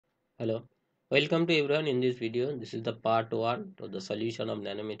Hello, welcome to everyone in this video. This is the part 1 of the solution of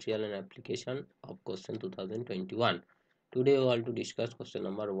nanomaterial and application of question 2021. Today we want to discuss question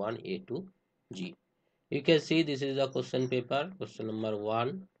number 1A to G. You can see this is the question paper, question number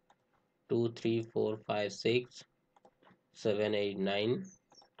 1, 2, 3, 4, 5, 6, 7, 8, 9,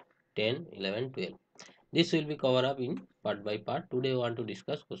 10, 11, 12. This will be covered up in part by part. Today we want to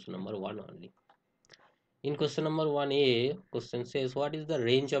discuss question number 1 only. In question number 1A, question says what is the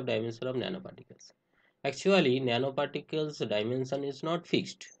range of dimension of nanoparticles? Actually, nanoparticles dimension is not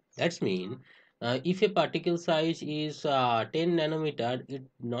fixed. That means if a particle size is 10 nanometer, it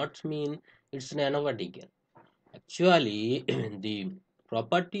not mean it's nanoparticle. Actually, the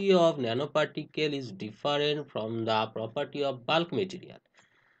property of nanoparticle is different from the property of bulk material.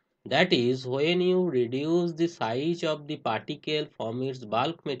 That is, when you reduce the size of the particle from its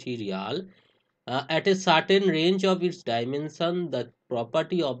bulk material, at a certain range of its dimension, the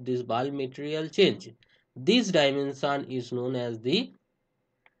property of this bulk material change. This dimension is known as the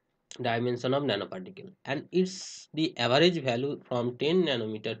dimension of nanoparticle, and it's the average value from 10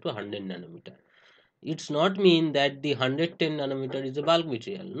 nanometer to 100 nanometer. It's not mean that the 110 nanometer is a bulk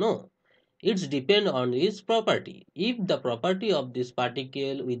material. No, it's depend on its property. If the property of this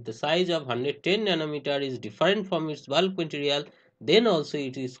particle with the size of 110 nanometer is different from its bulk material, then also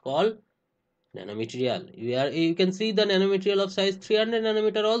it is called nanomaterial. You can see the nanomaterial of size 300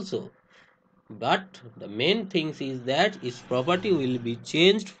 nanometer also, but the main thing is that its property will be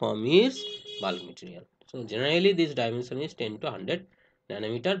changed from its bulk material. So generally this dimension is 10 to 100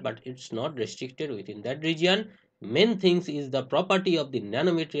 nanometer, but it's not restricted within that region. Main things is the property of the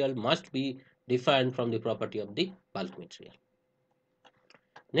nanomaterial must be different from the property of the bulk material.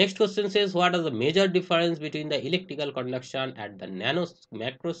 Next question says what is the major difference between the electrical conduction at the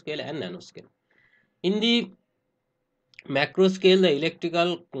macro scale and nanoscale? In the macro scale, the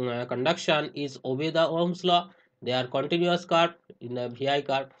electrical conduction is obey the Ohm's law. They are continuous curve in the VI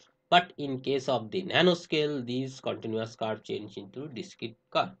curve. But in case of the nanoscale, these continuous curve change into discrete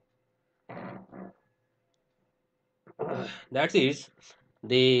curve. That is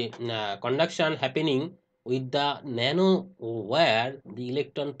the conduction happening with the nano wire the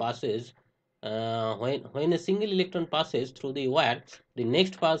electron passes. When a single electron passes through the wire, the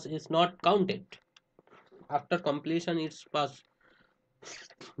next pass is not counted. After completion, its pass,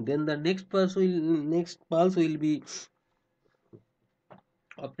 then the next pulse will be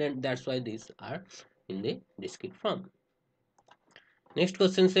obtained. That's why these are in the discrete form. Next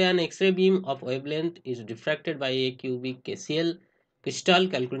question say an X-ray beam of wavelength is diffracted by a cubic KCl crystal.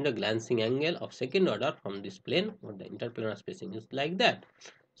 Calculate the glancing angle of second order from this plane, or the interplanar spacing is like that.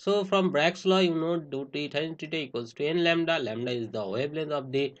 So from Bragg's law, you know, due to tan theta equals to n lambda. Lambda is the wavelength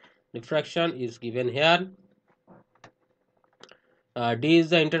of the diffraction is given here. D is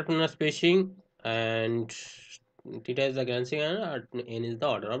the interplanar spacing, and theta is the glancing angle, n is the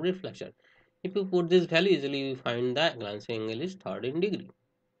order of reflection. If you put this value, easily you find the glancing angle is third in degree.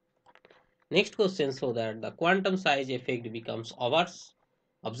 Next question, so that the quantum size effect becomes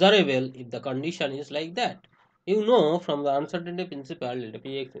observable if the condition is like that. You know from the uncertainty principle, delta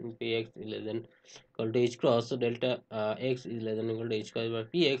px and px is less than equal to h cross, so delta x is less than equal to h cross by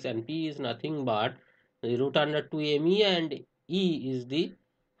px, and p is nothing but the root under 2me, and E is the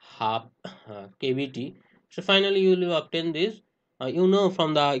half kVt. So finally you will obtain this. You know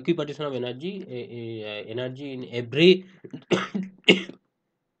from the equipartition of energy, energy in every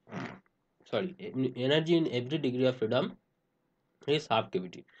energy in every degree of freedom is half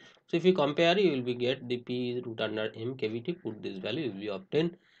kVt. So if you compare, you will be get the P is root under m kVt. Put this value, you will be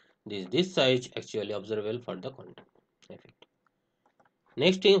obtain this size actually observable for the quantum effect.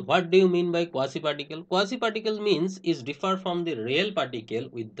 Next thing, what do you mean by quasi-particle? Quasi-particle means is differ from the real particle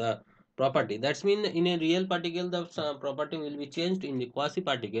with the property. That's mean in a real particle the property will be changed in the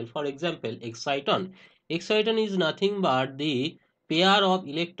quasi-particle. For example, exciton. Exciton is nothing but the pair of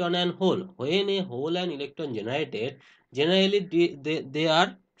electron and hole. When a hole and electron generated, generally they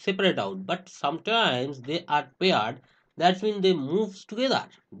are separate out, but sometimes they are paired. That means they move together.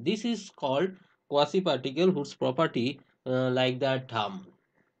 This is called quasi-particle whose property like that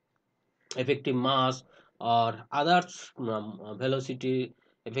effective mass or other velocity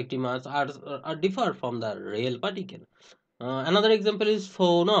effective mass are differ from the real particle. Another example is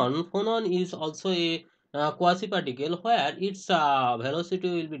phonon. Phonon is also a quasi particle where its velocity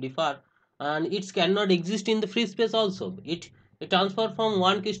will be differ, and it cannot exist in the free space also. It transfer from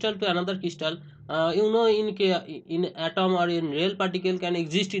one crystal to another crystal. You know, in atom or in real particle can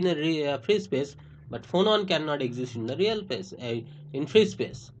exist in a free space, but phonon cannot exist in the real space, in free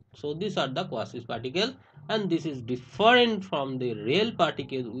space. So these are the quasi particle, and this is different from the real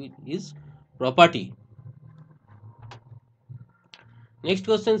particle with its property. Next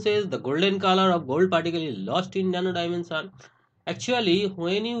question says the golden color of gold particle is lost in nano dimension. Actually,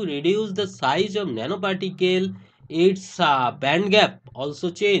 when you reduce the size of nanoparticle, its band gap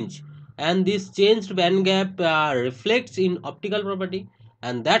also change, and this changed band gap reflects in optical property,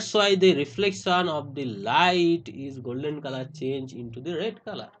 and that's why the reflection of the light is golden color change into the red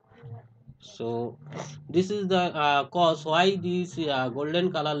color. So this is the cause why this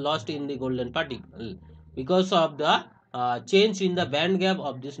golden color lost in the golden particle, because of the change in the band gap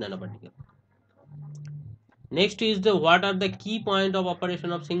of this nanoparticle. Next is the what are the key point of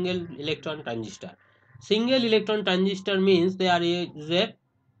operation of single electron transistor. Single electron transistor means there is a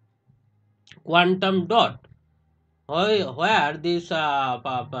quantum dot where this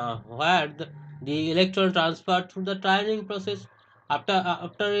the electron transfer through the trining process. After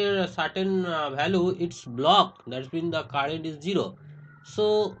a certain value, it's blocked. That's mean the current is zero.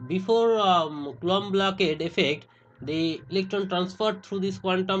 So before Coulomb blockade effect, the electron transferred through this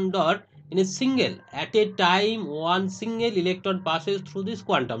quantum dot in a single at a time. One single electron passes through this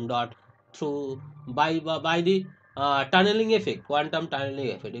quantum dot through by the tunneling effect, quantum tunneling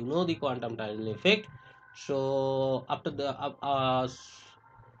effect. You know the quantum tunneling effect. So after the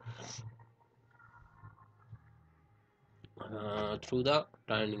through the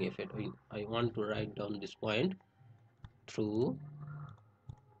tunneling effect, I want to write down this point through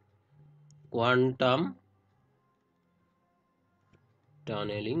quantum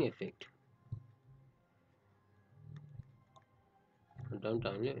tunneling effect. Quantum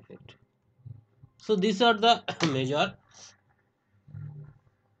tunneling effect. So these are the major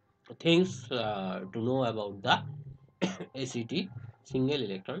things to know about the ACT, single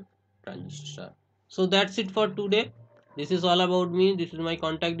electron transistor. So that's it for today. This is all about me. This is my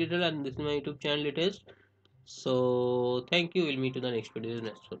contact detail and this is my YouTube channel details. So thank you. We'll meet in the next video.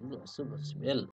 Next one.